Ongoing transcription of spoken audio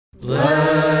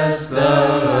Bless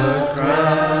the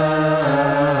crown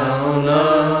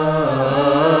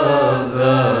of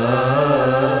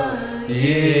the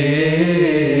year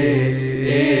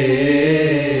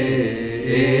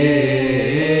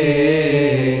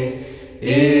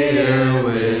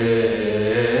with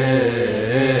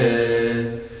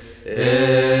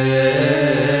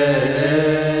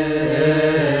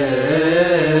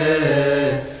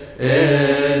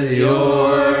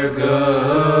your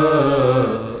goodness,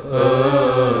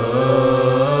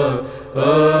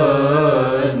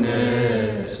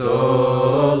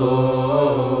 O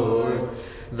Lord.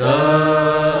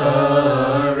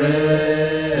 The rivers,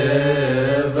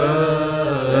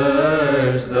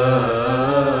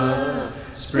 the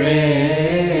springs,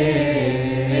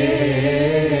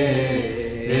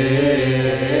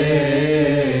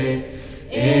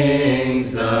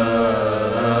 the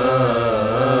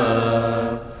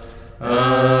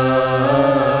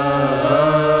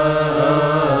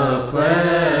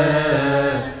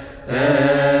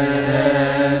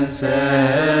plants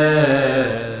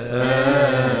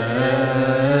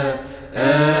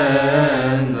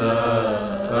and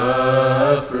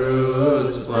the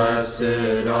fruits,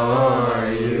 blessed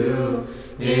are you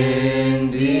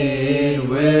indeed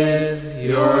with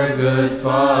your good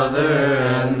Father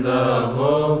and the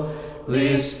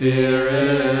Holy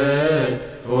Spirit,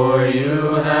 for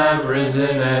you have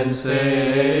risen and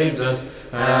saved us.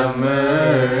 Have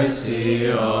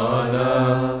mercy on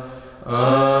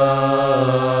us.